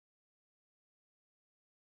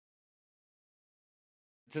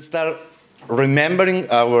To start remembering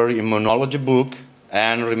our immunology book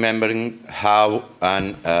and remembering how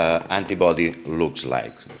an antibody looks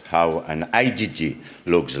like, how an IgG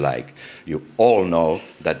looks like. You all know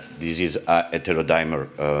that this is a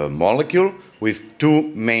heterodimer molecule with two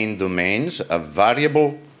main domains, a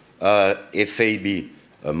variable FAB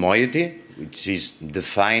moiety, which is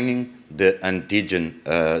defining the antigen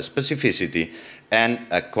specificity, and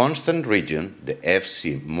a constant region, the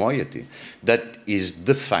FC moiety, that is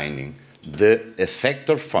defining the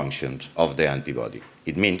effector functions of the antibody.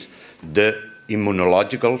 It means the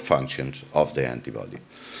immunological functions of the antibody.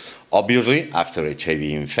 Obviously, after HIV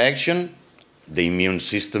infection, the immune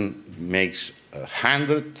system makes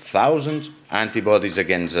 100,000 antibodies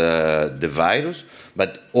against the virus,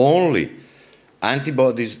 but only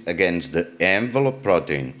antibodies against the envelope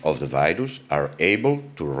protein of the virus are able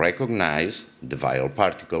to recognize the viral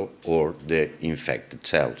particle or the infected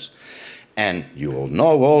cells. And you all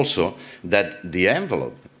know also that the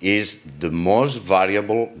envelope is the most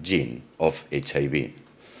variable gene of HIV.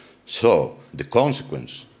 So the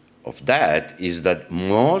consequence of that is that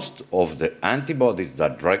most of the antibodies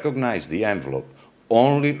that recognize the envelope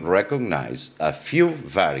only recognize a few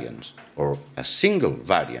variants or a single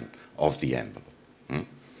variant of the envelope.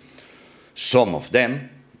 Some of them,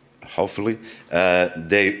 hopefully,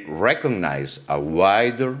 they recognize a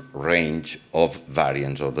wider range of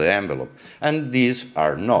variants of the envelope, and these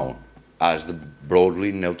are known as the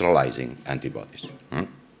broadly neutralizing antibodies.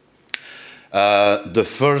 The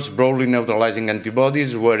first broadly neutralizing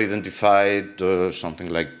antibodies were identified something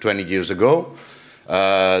like 20 years ago.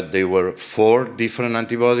 They were 4 different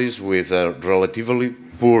antibodies with a relatively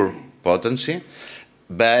poor potency.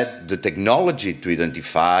 But the technology to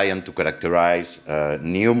identify and to characterize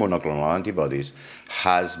new monoclonal antibodies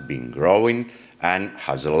has been growing and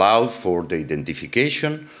has allowed for the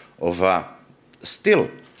identification of a still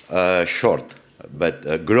short but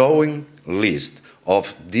a growing list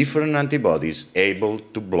of different antibodies able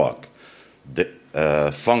to block the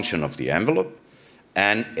function of the envelope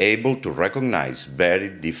and able to recognize very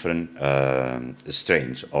different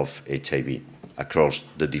strains of HIV across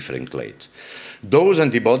the different clades. Those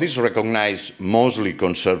antibodies recognize mostly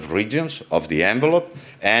conserved regions of the envelope,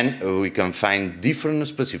 and we can find different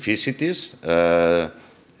specificities.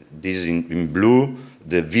 This in blue,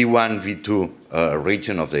 the V1, V2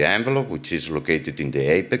 region of the envelope, which is located in the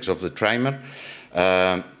apex of the trimer.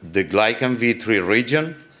 The glycan V3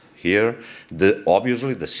 region here,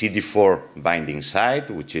 obviously the CD4 binding site,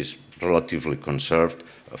 which is relatively conserved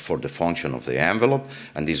for the function of the envelope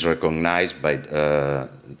and is recognized by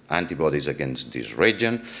antibodies against this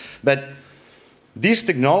region. But these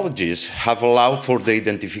technologies have allowed for the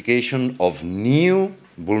identification of new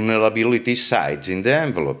vulnerability sites in the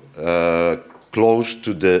envelope close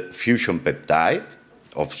to the fusion peptide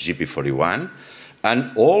of GP41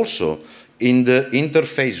 and also in the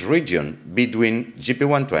interface region between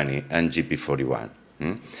GP120 and GP41.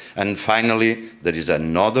 And finally, there is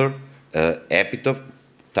another epitope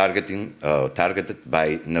targeted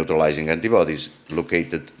by neutralizing antibodies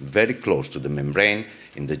located very close to the membrane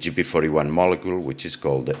in the GP41 molecule, which is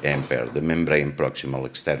called the MPER, the membrane proximal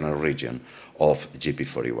external region of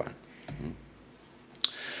GP41.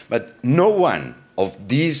 But no one of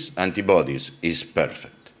these antibodies is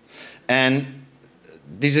perfect. And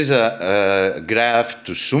this is a graph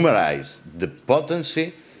to summarize the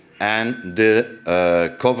potency and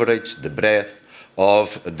the coverage, the breadth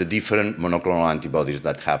of the different monoclonal antibodies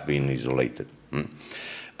that have been isolated.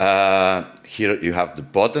 Here you have the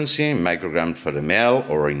potency in micrograms per ml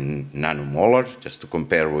or in nanomolar, just to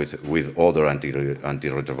compare with other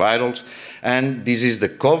antiretrovirals. And this is the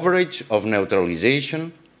coverage of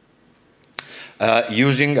neutralization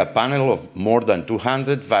using a panel of more than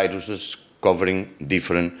 200 viruses covering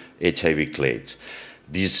different HIV clades.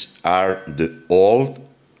 These are the old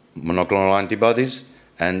monoclonal antibodies,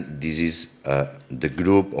 and this is the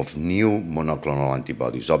group of new monoclonal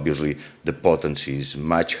antibodies. Obviously, the potency is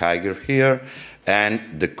much higher here, and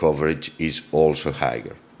the coverage is also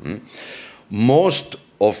higher. Most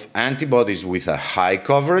of antibodies with a high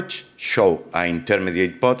coverage show an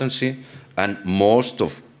intermediate potency, and most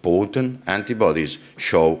of potent antibodies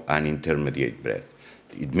show an intermediate breadth.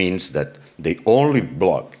 It means that they only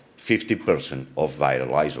block 50% of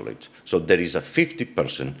viral isolates. So there is a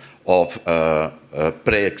 50% of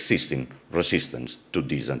pre-existing resistance to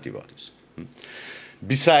these antibodies.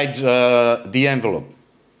 Besides the envelope,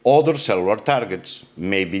 other cellular targets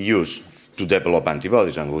may be used to develop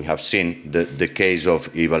antibodies, and we have seen the case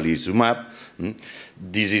of ivalizumab.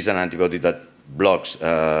 This is an antibody that blocks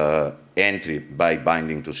entry by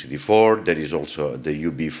binding to CD4. There is also the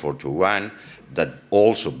UB421 that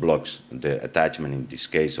also blocks the attachment, in this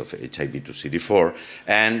case, of HIV to CD4.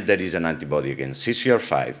 And there is an antibody against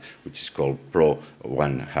CCR5, which is called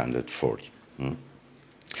Pro-140.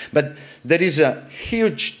 But there is a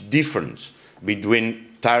huge difference between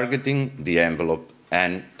targeting the envelope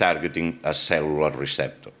and targeting a cellular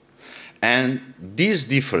receptor. And this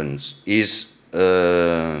difference is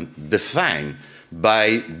defined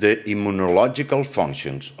by the immunological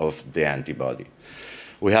functions of the antibody.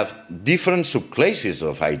 We have different subclasses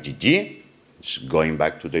of IgG, going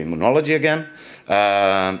back to the immunology again,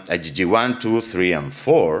 IgG 1, 2, 3, and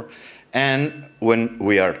 4. And when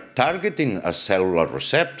we are targeting a cellular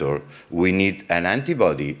receptor, we need an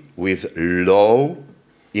antibody with low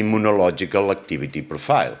immunological activity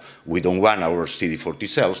profile. We don't want our CD40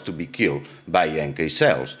 cells to be killed by NK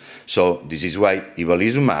cells. So this is why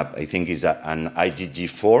ibalizumab, I think, is an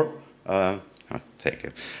IgG4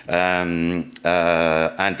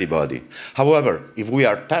 antibody. However, if we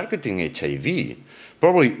are targeting HIV,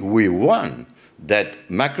 probably we want that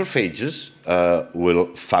macrophages will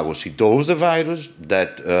phagocytose the virus,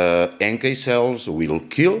 that NK cells will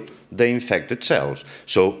kill the infected cells.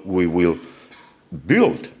 So we will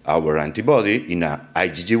build our antibody in a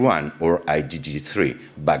IgG1 or IgG3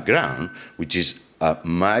 background, which is a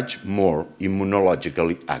much more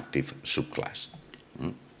immunologically active subclass.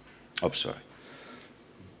 Oh, sorry.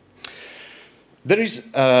 There is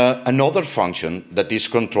another function that is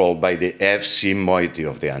controlled by the Fc moiety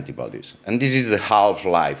of the antibodies, and this is the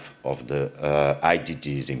half-life of the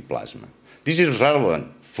IgGs in plasma. This is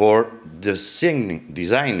relevant for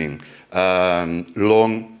designing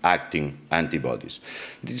long-acting antibodies.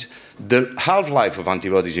 The half-life of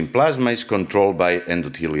antibodies in plasma is controlled by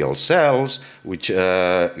endothelial cells, which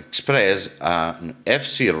express an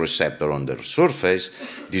Fc receptor on their surface.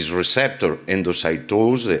 This receptor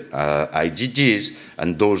endocytoses the IgGs,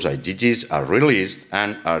 and those IgGs are released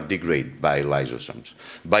and are degraded by lysosomes.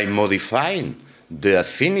 By modifying the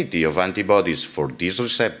affinity of antibodies for this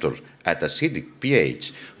receptor at acidic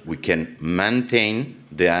pH, we can maintain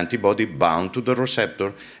the antibody bound to the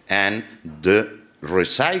receptor, and the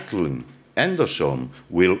recycling endosome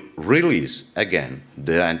will release again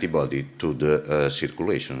the antibody to the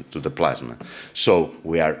circulation, to the plasma. So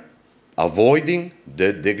we are avoiding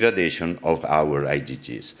the degradation of our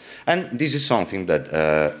IgGs. And this is something that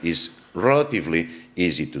is relatively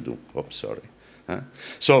easy to do. Oh, sorry.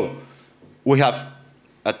 So we have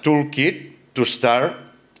a toolkit to start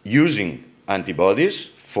using antibodies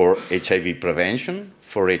for HIV prevention,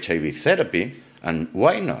 for HIV therapy, and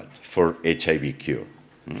why not for HIV cure?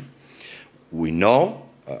 We know,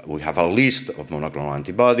 we have a list of monoclonal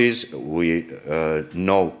antibodies, we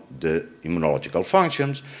know the immunological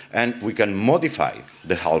functions, and we can modify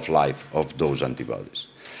the half-life of those antibodies.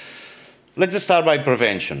 Let's start by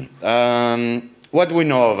prevention. What we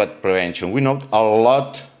know about prevention? We know a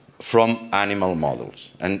lot from animal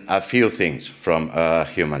models and a few things from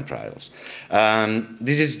human trials.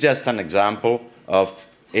 This is just an example of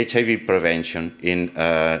HIV prevention in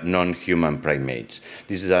non-human primates.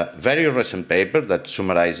 This is a very recent paper that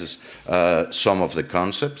summarizes some of the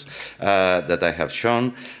concepts that I have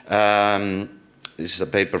shown. This is a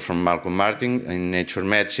paper from Malcolm Martin in Nature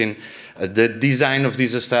Medicine. The design of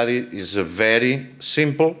this study is very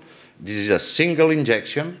simple. This is a single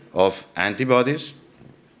injection of antibodies,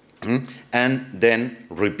 and then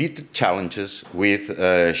repeated challenges with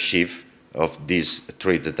sheep of these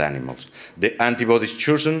treated animals. The antibodies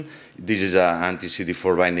chosen, this is an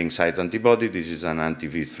anti-CD4 binding site antibody, this is an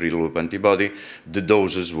anti-V3 loop antibody. The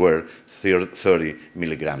doses were 30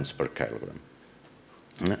 milligrams per kilogram.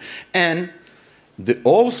 And the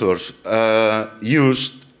authors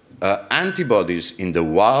used antibodies in the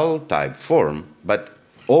wild-type form, but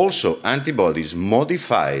also antibodies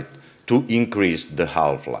modified to increase the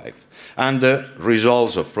half-life. And the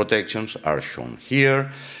results of protections are shown here.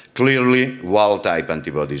 Clearly, wild-type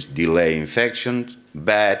antibodies delay infections,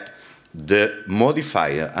 but the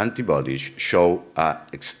modified antibodies show an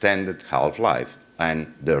extended half-life and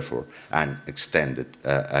therefore an extended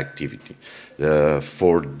activity.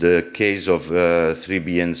 For the case of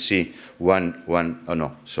 3BNC,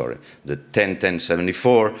 the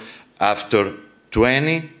 101074, after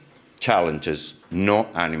 20 challenges, no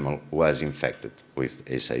animal was infected with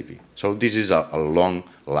HIV. So this is a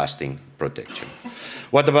long-lasting protection.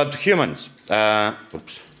 What about humans?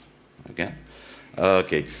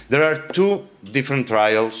 Okay. There are two different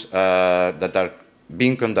trials that are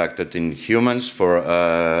being conducted in humans for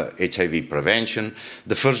HIV prevention.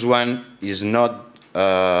 The first one is not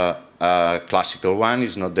a classical one,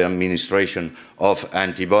 is not the administration of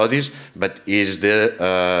antibodies, but is the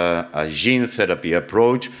a gene therapy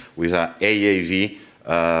approach with an AAV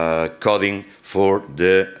coding for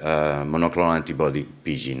the monoclonal antibody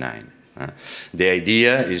PG9. The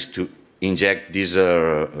idea is to inject this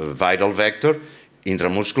viral vector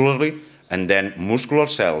intramuscularly, and then muscular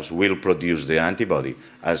cells will produce the antibody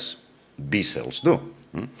as B cells do.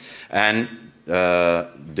 And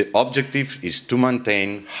the objective is to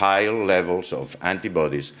maintain high levels of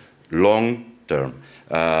antibodies long-term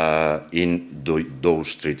in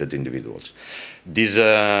those treated individuals. This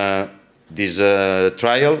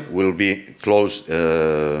trial will be closed,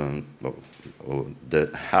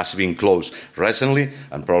 has been closed recently,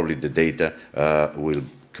 and probably the data will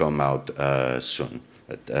come out soon.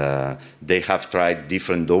 But, they have tried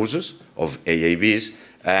different doses of AAVs,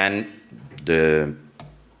 and the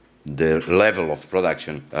level of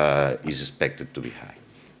production is expected to be high.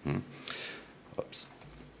 Oops.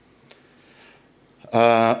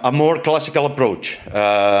 A more classical approach.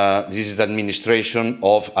 This is the administration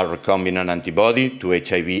of a recombinant antibody to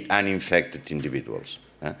HIV uninfected individuals.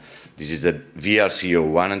 This is the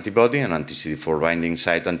VRC01 antibody, an anti-CD4 binding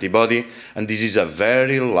site antibody, and this is a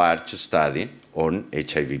very large study on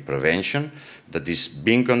HIV prevention that is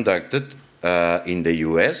being conducted in the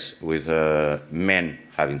US with men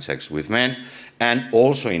having sex with men, and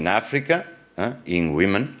also in Africa, in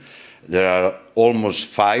women. There are almost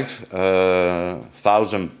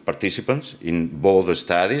 5,000 participants in both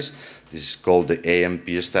studies. This is called the AMP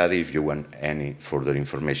study. If you want any further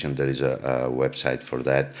information, there is a website for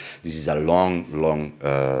that. This is a long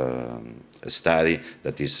study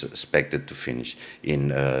that is expected to finish in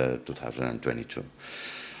 2022.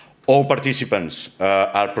 All participants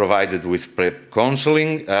are provided with PrEP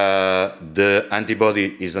counseling. The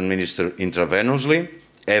antibody is administered intravenously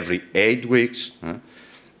every 8 weeks.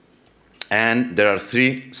 And there are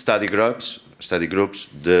 3 study groups,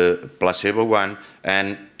 the placebo one,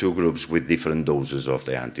 and 2 groups with different doses of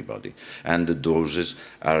the antibody. And the doses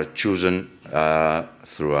are chosen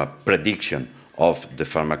through a prediction of the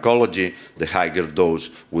pharmacology. The higher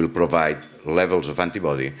dose will provide levels of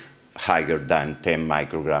antibody higher than 10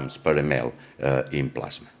 micrograms per ml in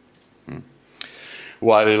plasma.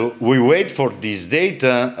 While we wait for this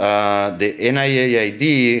data, the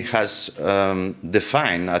NIAID has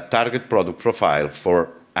defined a target product profile for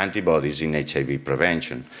antibodies in HIV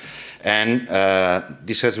prevention. And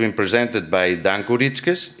this has been presented by Dan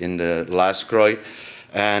Kuritzkes in the last CROI.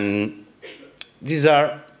 And these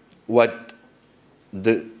are what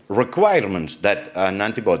the requirements that an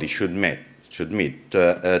antibody should meet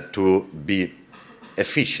to be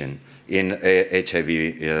efficient in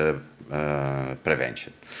HIV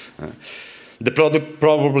prevention. The product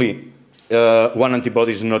probably, one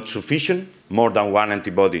antibody is not sufficient. More than one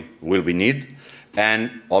antibody will be needed.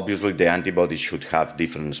 And obviously the antibodies should have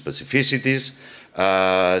different specificities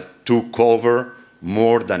to cover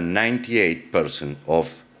more than 98%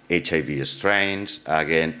 of HIV strains,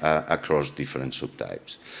 again, across different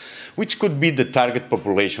subtypes. Which could be the target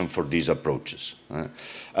population for these approaches?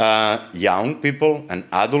 Young people and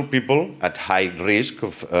adult people at high risk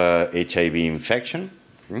of HIV infection,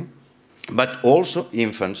 but also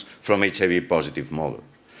infants from HIV-positive mother.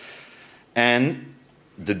 And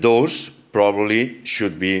the dose probably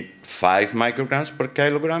should be 5 micrograms per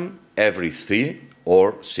kilogram every 3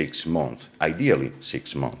 or 6 months, ideally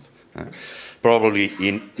 6 months. Probably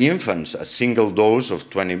in infants, a single dose of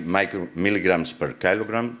 20 milligrams per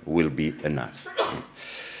kilogram will be enough.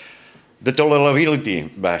 The tolerability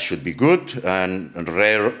should be good, and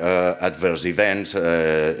rare adverse events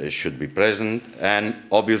should be present, and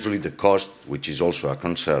obviously the cost, which is also a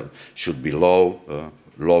concern, should be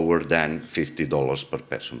lower than $50 per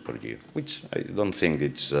person per year, which I don't think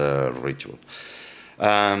it's reachable.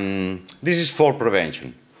 This is for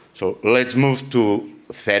prevention. So let's move to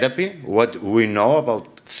therapy. What we know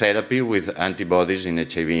about therapy with antibodies in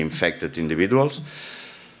HIV-infected individuals.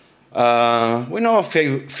 We know a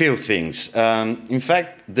few things. In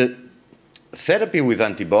fact, the therapy with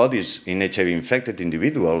antibodies in HIV-infected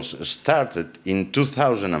individuals started in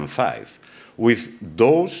 2005 with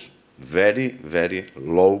those very, very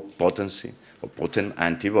low potency or potent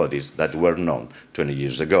antibodies that were known 20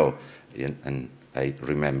 years ago. And I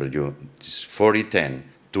remember you, it's 4010,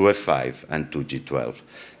 2F5, and 2G12.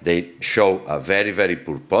 They show a very, very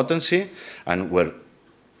poor potency, and where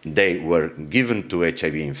they were given to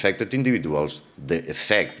HIV-infected individuals, the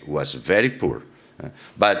effect was very poor,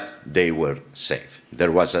 but they were safe.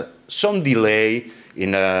 There was some delay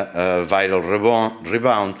in a viral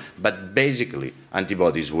rebound, but basically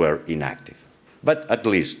antibodies were inactive. But at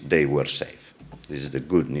least they were safe. This is the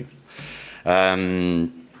good news.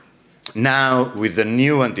 Now, with the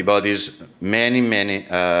new antibodies, many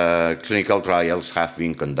clinical trials have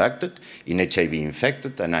been conducted in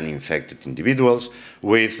HIV-infected and uninfected individuals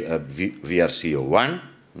with VRC01,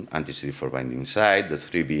 anti-CD4 binding site, the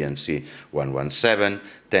 3BNC 117,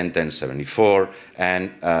 101074,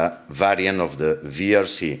 and a variant of the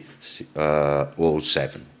VRC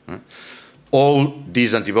 07. All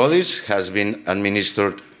these antibodies has been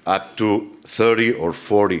administered up to 30 or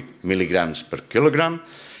 40 milligrams per kilogram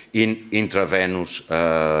in intravenous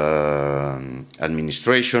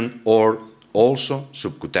administration, or also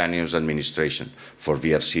subcutaneous administration for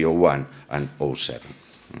VRC01 and 07.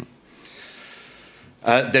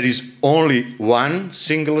 There is only one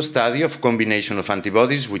single study of combination of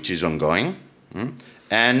antibodies which is ongoing,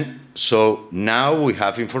 and so now we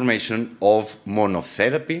have information of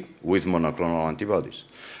monotherapy with monoclonal antibodies.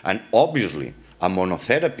 And obviously, a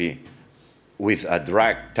monotherapy with a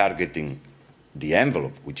drug targeting the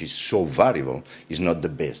envelope, which is so variable, is not the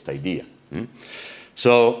best idea.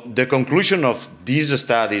 So the conclusion of these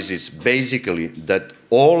studies is basically that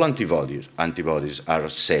all antibodies are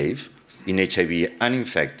safe in HIV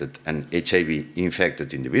uninfected and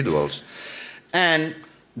HIV-infected individuals, and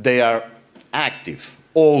they are active,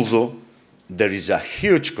 although there is a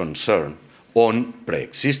huge concern on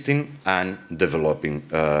pre-existing and developing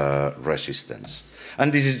resistance.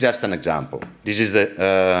 And this is just an example. This is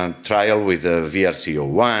the trial with the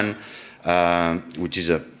VRC01, which is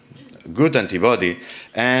a good antibody,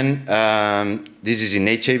 and this is in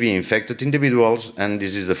HIV-infected individuals, and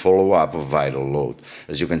this is the follow-up of viral load.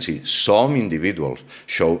 As you can see, some individuals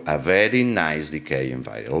show a very nice decay in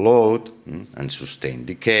viral load and sustained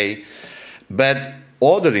decay, but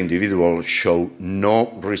other individuals show no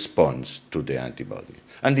response to the antibody.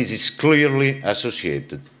 And this is clearly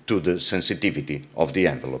associated to the sensitivity of the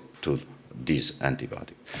envelope to this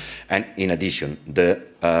antibody. And in addition, the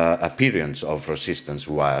appearance of resistance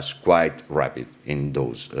was quite rapid in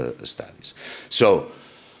those studies. So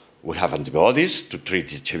we have antibodies to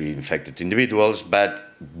treat HIV-infected individuals,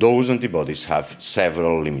 but those antibodies have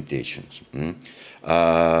several limitations.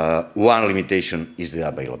 One limitation is the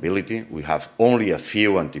availability. We have only a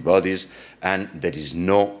few antibodies, and there is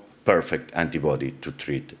no perfect antibody to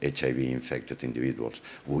treat HIV-infected individuals.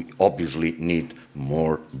 We obviously need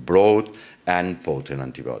more broad and potent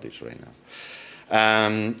antibodies right now.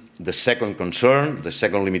 The second concern, the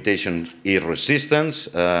second limitation is resistance.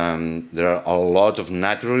 There are a lot of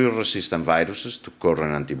naturally resistant viruses to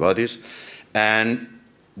current antibodies, and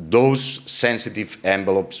those sensitive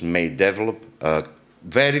envelopes may develop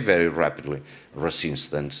very, very rapidly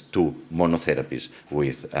resistance to monotherapies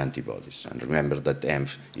with antibodies. And remember that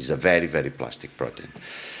EMF is a very, very plastic protein.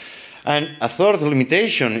 And a third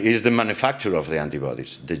limitation is the manufacture of the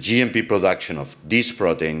antibodies. The GMP production of these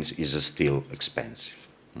proteins is still expensive.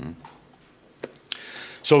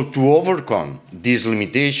 So to overcome these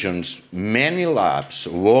limitations, many labs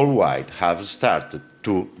worldwide have started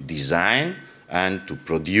to design and to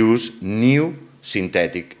produce new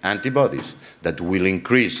synthetic antibodies that will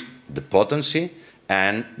increase the potency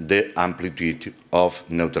and the amplitude of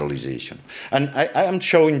neutralization. And I am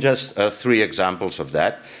showing just 3 examples of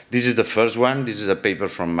that. This is the first one. This is a paper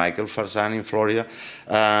from Michael Farzan in Florida.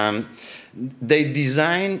 They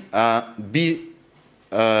design a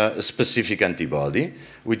B-specific antibody,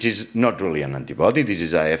 which is not really an antibody. This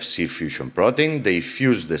is a FC fusion protein. They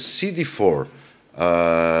fuse the CD4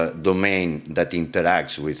 domain that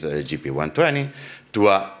interacts with GP120 to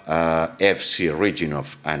a FC region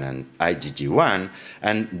of an IgG1,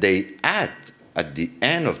 and they add at the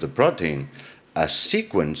end of the protein a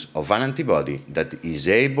sequence of an antibody that is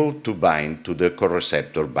able to bind to the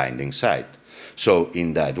co-receptor binding site. So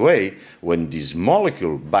in that way, when this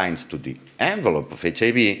molecule binds to the envelope of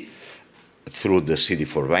HIV through the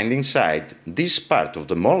CD4 binding site, this part of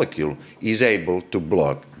the molecule is able to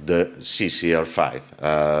block the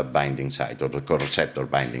CCR5 binding site, or the co-receptor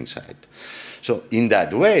binding site. So in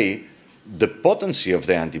that way, the potency of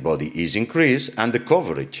the antibody is increased and the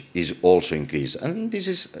coverage is also increased. And this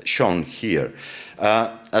is shown here.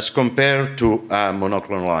 As compared to a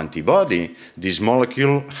monoclonal antibody, this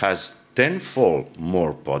molecule has 10-fold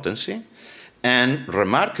more potency, and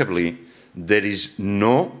remarkably, there is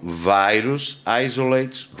no virus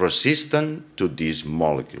isolates resistant to this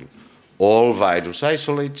molecule. All virus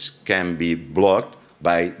isolates can be blocked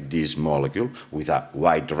by this molecule with a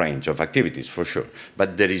wide range of activities, for sure.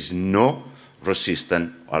 But there is no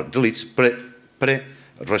resistant, or at least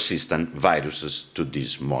pre-resistant viruses to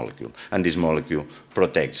this molecule. And this molecule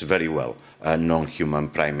protects very well non-human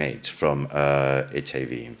primates from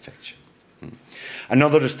HIV infection.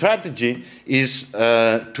 Another strategy is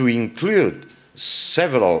to include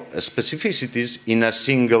several specificities in a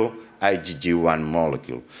single IgG1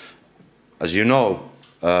 molecule. As you know,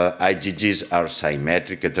 IgGs are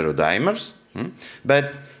symmetric heterodimers,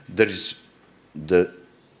 but there is the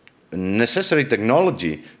necessary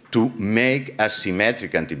technology to make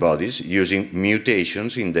asymmetric antibodies using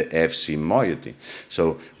mutations in the Fc moiety.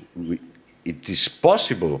 So it is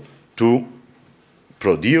possible to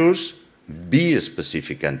produce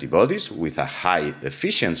B-specific antibodies with a high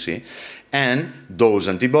efficiency, and those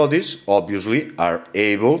antibodies obviously are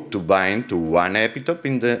able to bind to one epitope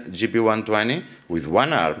in the GP120 with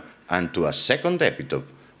one arm and to a second epitope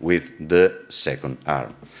with the second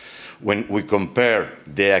arm. When we compare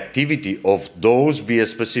the activity of those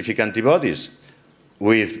B-specific antibodies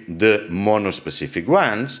with the monospecific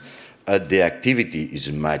ones, the activity is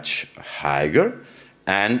much higher,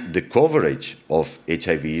 and the coverage of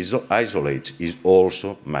HIV isolates is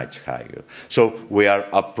also much higher. So we are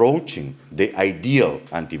approaching the ideal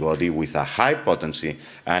antibody with a high potency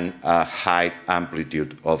and a high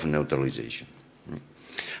amplitude of neutralization.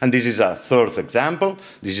 And this is a third example.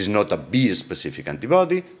 This is not a B-specific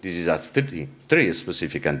antibody. This is a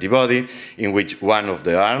 3-specific antibody in which one of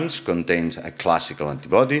the arms contains a classical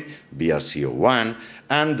antibody, BRCA1,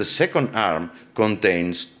 and the second arm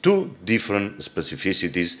contains two different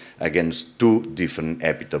specificities against two different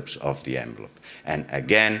epitopes of the envelope. And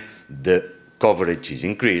again, the coverage is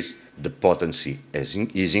increased, the potency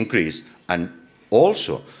is increased, and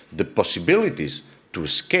also the possibilities to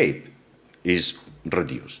escape is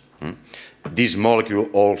reduced. This molecule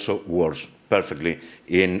also works perfectly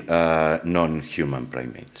in non-human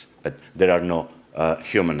primates, but there are no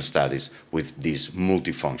human studies with these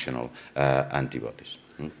multifunctional antibodies.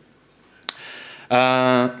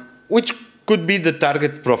 Which could be the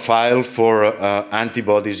target profile for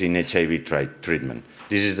antibodies in HIV treatment?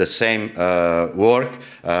 This is the same work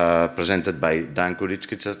presented by Dan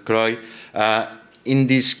Kurickis. In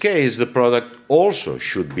this case, the product also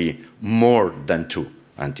should be more than two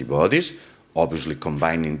antibodies, obviously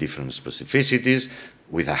combining different specificities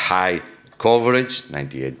with a high coverage,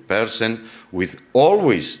 98%, with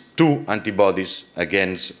always two antibodies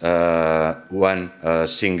against one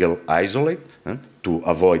single isolate to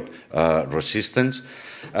avoid resistance.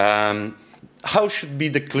 How should be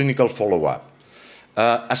the clinical follow-up?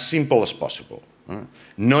 As simple as possible.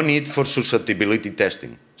 No need for susceptibility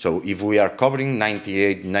testing. So if we are covering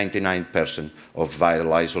 98, 99% of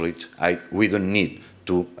viral isolates, we don't need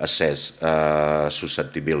to assess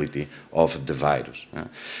susceptibility of the virus.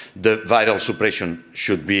 The viral suppression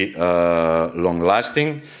should be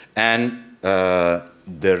long-lasting, and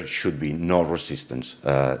there should be no resistance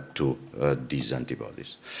to these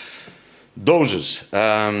antibodies. Doses,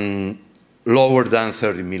 lower than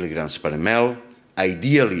 30 milligrams per ml.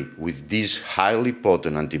 Ideally, with these highly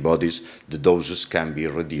potent antibodies, the doses can be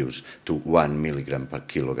reduced to 1 milligram per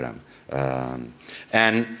kilogram.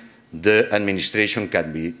 And the administration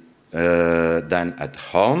can be done at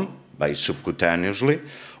home by subcutaneously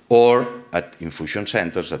or at infusion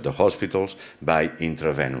centers at the hospitals by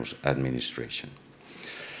intravenous administration.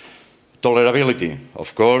 Tolerability,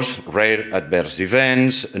 of course, rare adverse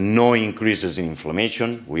events, no increases in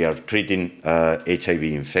inflammation. We are treating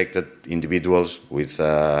HIV-infected individuals with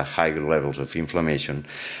higher levels of inflammation.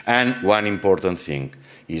 And one important thing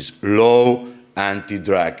is low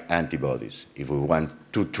anti-drug antibodies. If we want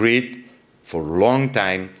to treat for a long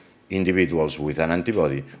time individuals with an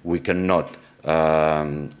antibody, we cannot,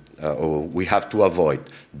 or we have to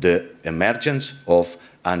avoid the emergence of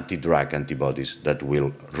anti-drug antibodies that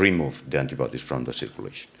will remove the antibodies from the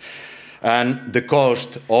circulation. And the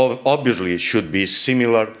cost obviously should be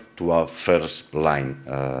similar to our first-line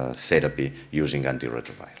therapy using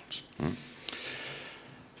antiretrovirals.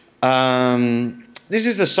 This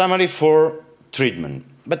is the summary for treatment.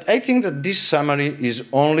 But I think that this summary is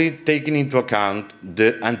only taking into account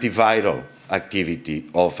the antiviral activity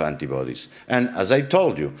of antibodies. And as I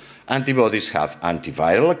told you, antibodies have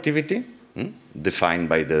antiviral activity, defined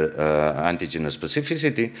by the antigen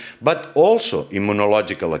specificity, but also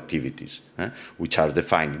immunological activities, which are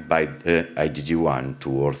defined by IgG1,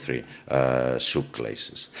 2, or 3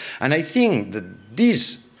 subclasses. And I think that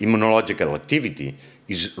this immunological activity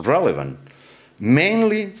is relevant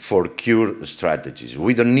mainly for cure strategies.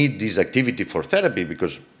 We don't need this activity for therapy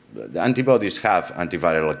because the antibodies have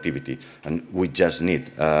antiviral activity, and we just need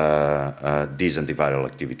this antiviral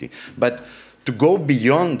activity. But to go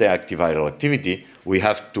beyond the antiviral activity, we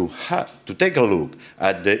have to take a look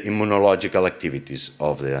at the immunological activities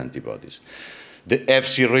of the antibodies. The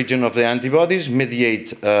Fc region of the antibodies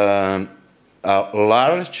mediate a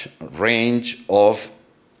large range of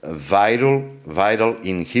viral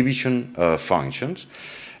inhibition functions.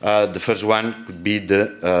 The first one could be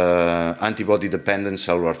the antibody-dependent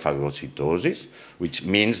cellular phagocytosis, which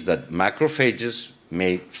means that macrophages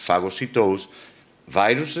may phagocytose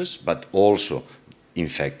viruses, but also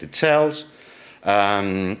infected cells.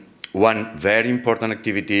 One very important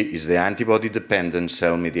activity is the antibody-dependent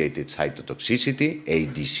cell-mediated cytotoxicity,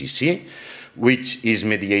 ADCC, which is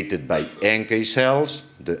mediated by NK cells.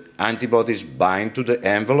 The antibodies bind to the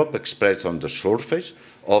envelope expressed on the surface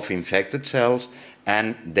of infected cells,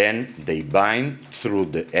 and then they bind through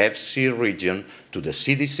the Fc region to the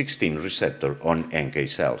CD16 receptor on NK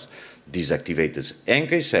cells. This activates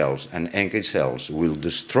NK cells, and NK cells will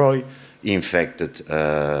destroy infected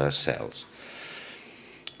cells.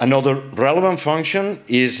 Another relevant function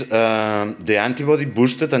is the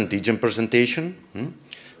antibody-boosted antigen presentation.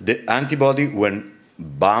 The antibody, when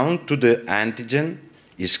bound to the antigen,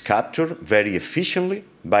 is captured very efficiently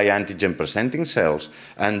by antigen-presenting cells,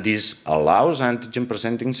 and this allows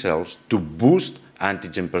antigen-presenting cells to boost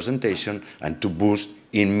antigen presentation and to boost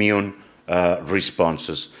immune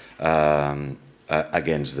responses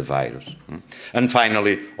against the virus. And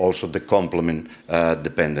finally, also the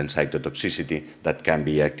complement-dependent cytotoxicity that can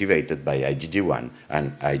be activated by IgG1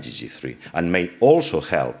 and IgG3, and may also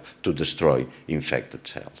help to destroy infected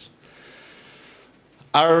cells.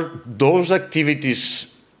 Are those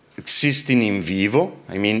activities existing in vivo,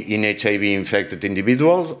 I mean in HIV-infected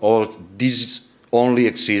individuals, or these only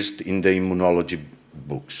exist in the immunology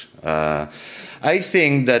books? I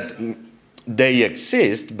think that they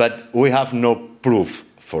exist, but we have no proof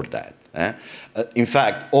for that. In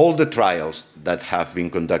fact, all the trials that have been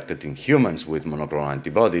conducted in humans with monoclonal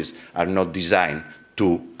antibodies are not designed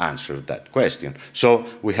to answer that question. So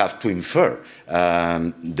we have to infer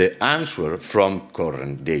the answer from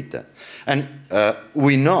current data. And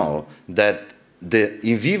we know that the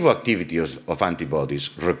in vivo activity of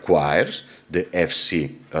antibodies requires the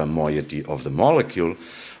Fc moiety of the molecule.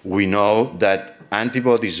 We know that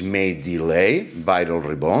antibodies may delay viral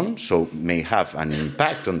rebound, so may have an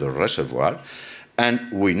impact on the reservoir.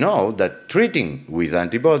 And we know that treating with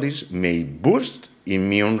antibodies may boost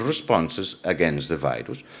immune responses against the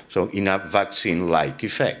virus, so in a vaccine-like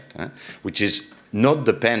effect, which is not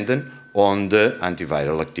dependent on the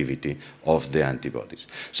antiviral activity of the antibodies.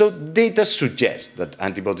 So data suggest that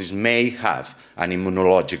antibodies may have an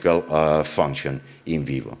immunological function in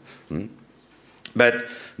vivo. But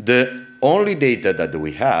the only data that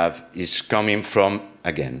we have is coming from,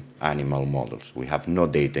 again, animal models. We have no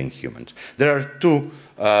data in humans. There are two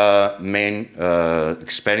main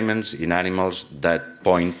experiments in animals that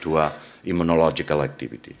point to a immunological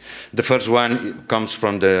activity. The first one comes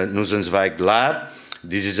from the Nussensweig lab.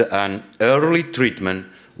 This is an early treatment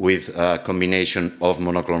with a combination of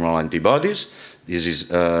monoclonal antibodies. This is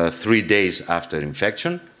 3 days after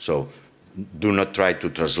infection, so do not try to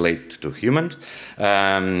translate to humans.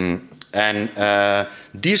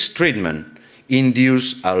 This treatment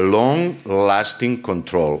induces a long-lasting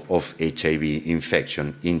control of HIV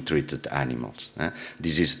infection in treated animals.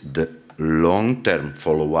 This is the long-term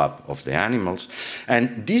follow-up of the animals,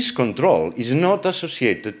 and this control is not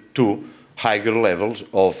associated to higher levels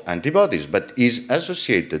of antibodies, but is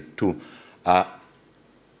associated to a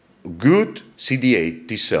good CD8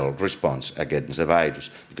 T cell response against the virus,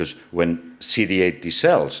 because when CD8 T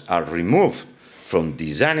cells are removed from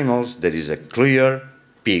these animals, there is a clear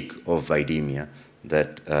peak of viremia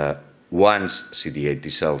that once CD8 T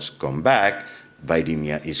cells come back,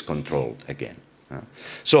 viremia is controlled again.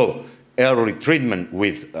 So early treatment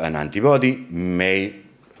with an antibody may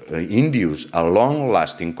induce a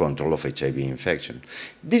long-lasting control of HIV infection.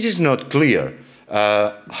 This is not clear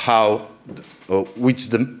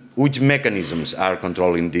which mechanisms are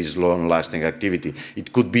controlling this long-lasting activity.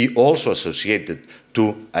 It could be also associated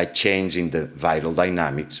to a change in the viral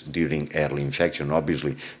dynamics during early infection.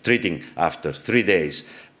 Obviously, treating after 3 days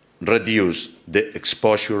reduces the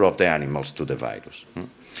exposure of the animals to the virus.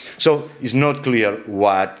 So it's not clear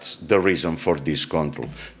what's the reason for this control.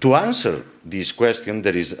 To answer this question,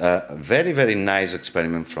 there is a very, very nice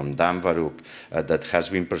experiment from Dan Varuk that has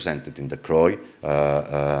been presented in the CROI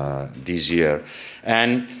this year,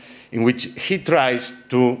 and in which he tries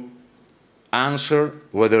to answer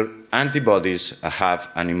whether antibodies have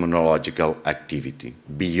an immunological activity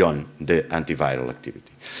beyond the antiviral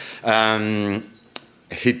activity.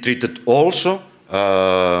 He treated also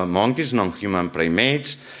monkeys, non-human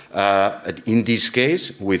primates, in this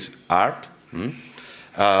case with ARP.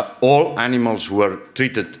 All animals were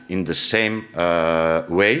treated in the same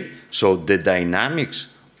way, so the dynamics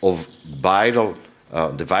of viral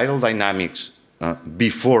the viral dynamics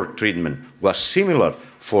before treatment was similar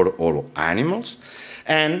for all animals.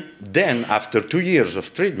 And then, after 2 years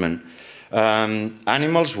of treatment,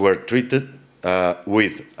 animals were treated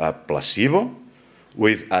with a placebo,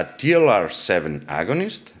 with a TLR7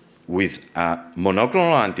 agonist, with a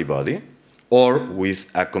monoclonal antibody, or with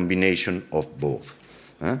a combination of both.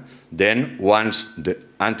 Then, once the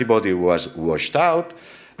antibody was washed out,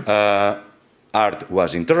 ART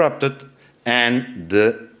was interrupted, and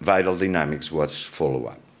the viral dynamics was followed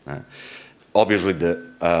up. Obviously, the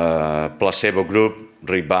placebo group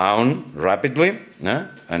rebound rapidly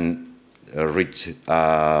and reached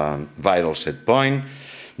a viral set point.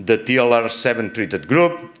 The TLR7 treated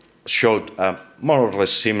group showed a more or less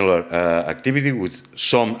similar activity, with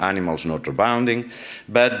some animals not rebounding,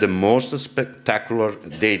 but the most spectacular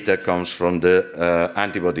data comes from the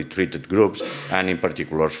antibody-treated groups, and in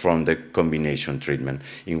particular from the combination treatment,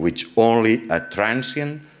 in which only a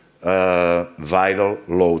transient viral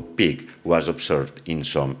load peak was observed in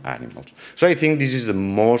some animals. So I think this is the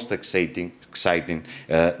most exciting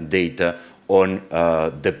data on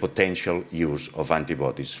the potential use of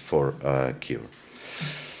antibodies for cure.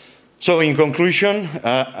 So in conclusion,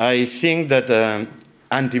 I think that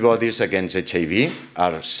antibodies against HIV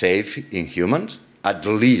are safe in humans, at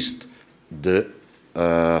least the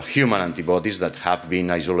human antibodies that have been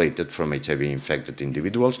isolated from HIV-infected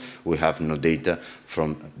individuals. We have no data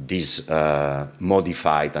from these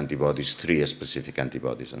modified antibodies, 3 specific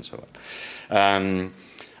antibodies and so on.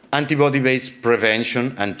 Antibody-based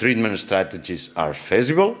prevention and treatment strategies are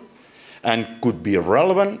feasible and could be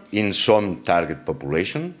relevant in some target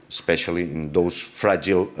population, especially in those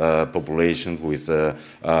fragile populations with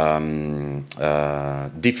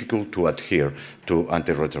difficult to adhere to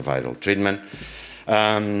antiretroviral treatment.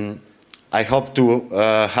 I hope to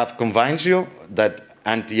have convinced you that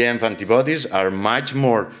anti-ENV antibodies are much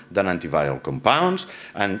more than antiviral compounds,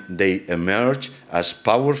 and they emerge as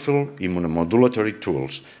powerful immunomodulatory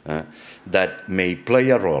tools that may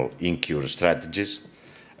play a role in cure strategies.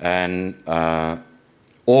 And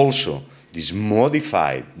also, these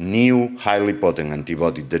modified, new, highly potent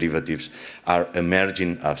antibody derivatives are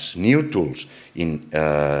emerging as new tools in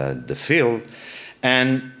the field,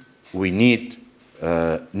 and we need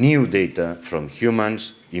new data from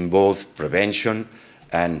humans in both prevention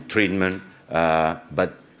and treatment,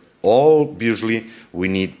 but obviously we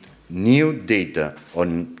need new data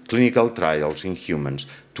on clinical trials in humans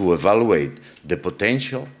to evaluate the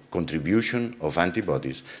potential contribution of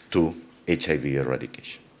antibodies to HIV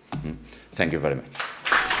eradication. Thank you very much.